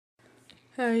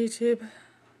Hi YouTube,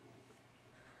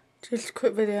 just a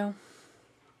quick video.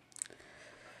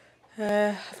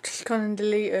 I've just gone and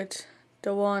deleted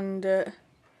the one that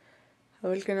I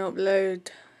was going to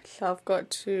upload, so I've got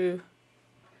to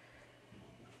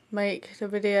make the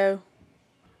video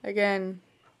again,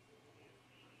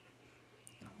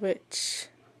 which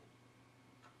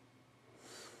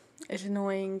is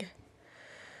annoying.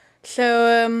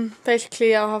 So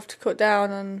basically I'll have to cut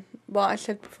down on what I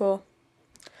said before.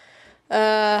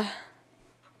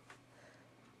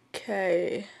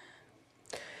 Okay,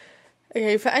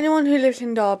 for anyone who lives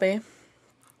in Derby,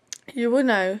 you will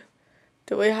know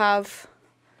that we have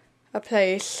a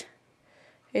place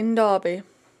in Derby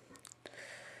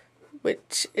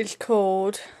which is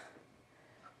called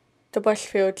the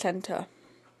WestField Centre,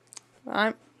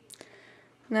 right?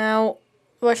 Now,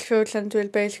 WestField Centre is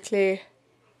basically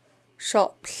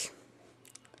shops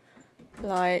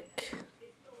like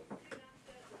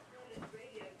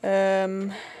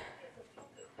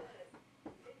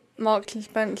Marks and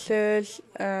Spencer's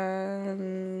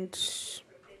and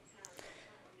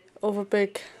other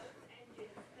big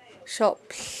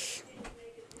shops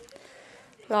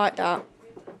like that.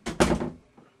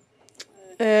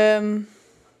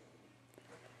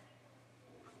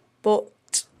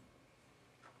 But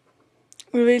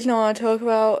the reason I want to talk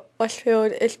about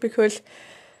Westfield is because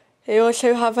they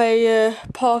also have a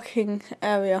parking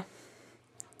area,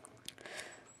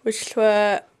 which is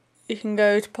where you can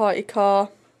go to park your car,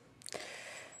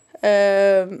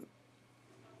 and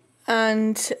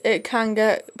it can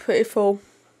get pretty full,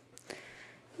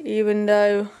 even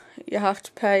though you have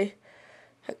to pay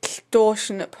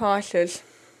extortionate prices.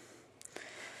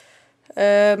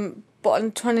 But on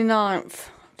the 29th of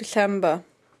December,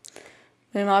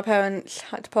 me and my parents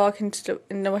had to park in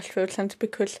the Westfield Centre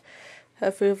because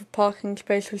every other parking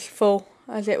space was full,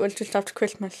 as it was just after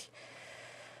Christmas.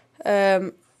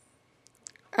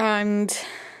 And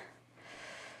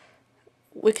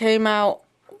we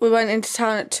went into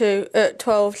town at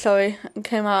 12, and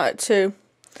came out at 2,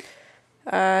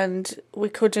 and we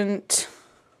couldn't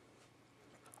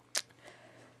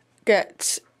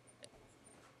get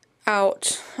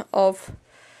out of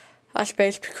our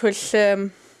space because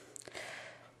there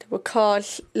were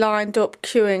cars lined up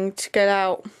queuing to get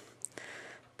out,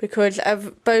 because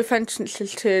both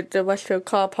entrances to the Westfield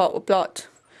car park were blocked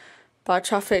by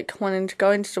traffic wanting to go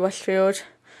into the Westfield,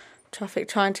 traffic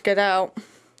trying to get out.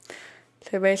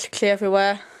 So basically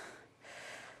everywhere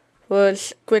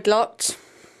was gridlocked.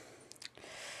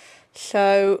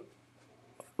 So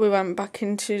we went back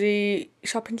into the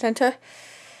shopping centre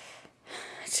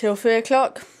till 3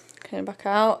 o'clock, came back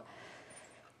out,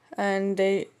 and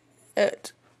we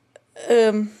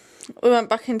went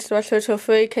back into the Westfield till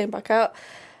 3, came back out,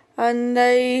 and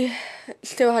they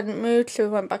still hadn't moved, so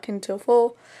we went back until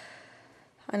 4,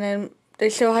 and then they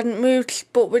still hadn't moved,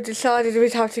 but we decided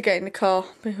we'd have to get in the car,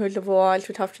 because otherwise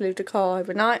we'd have to leave the car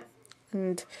overnight,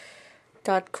 and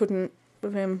Dad couldn't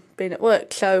with him being at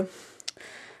work, so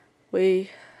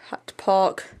we had to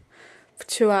park for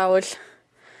 2 hours.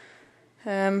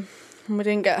 And we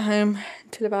didn't get home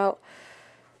until about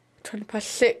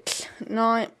 6:20 at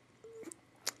night.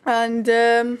 And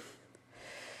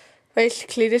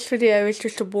basically this video is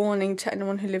just a warning to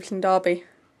anyone who lives in Derby.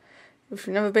 If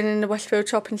you've never been in the Westfield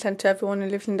Shopping Centre, everyone who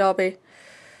lives in Derby,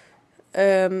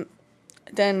 then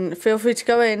feel free to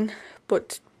go in,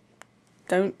 but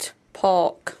don't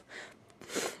park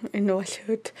in the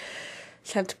Westfield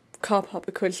Centre car park,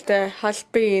 because there has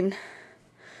been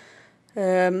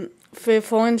 3 or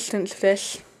 4 instances of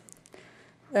this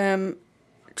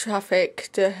traffic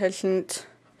that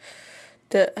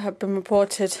have been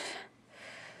reported.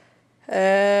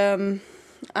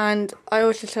 And I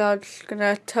also said I was going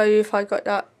to tell you if I got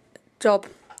that job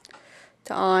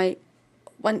that I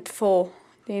went for,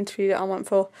 the interview that I went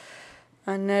for,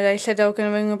 and they said they were going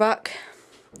to ring me back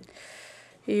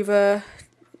either,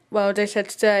 well, they said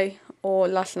today or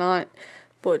last night,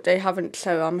 but they haven't,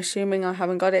 so I'm assuming I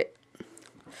haven't got it.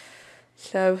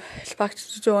 So it's back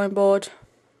to the drawing board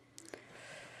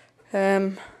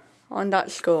on that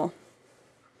score.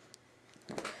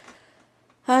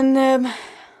 And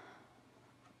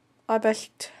I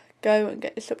best go and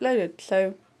get this uploaded,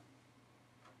 so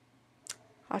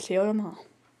I'll see you all tomorrow.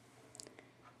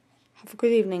 Have a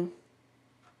good evening.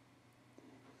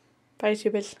 Bye,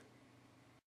 YouTubers.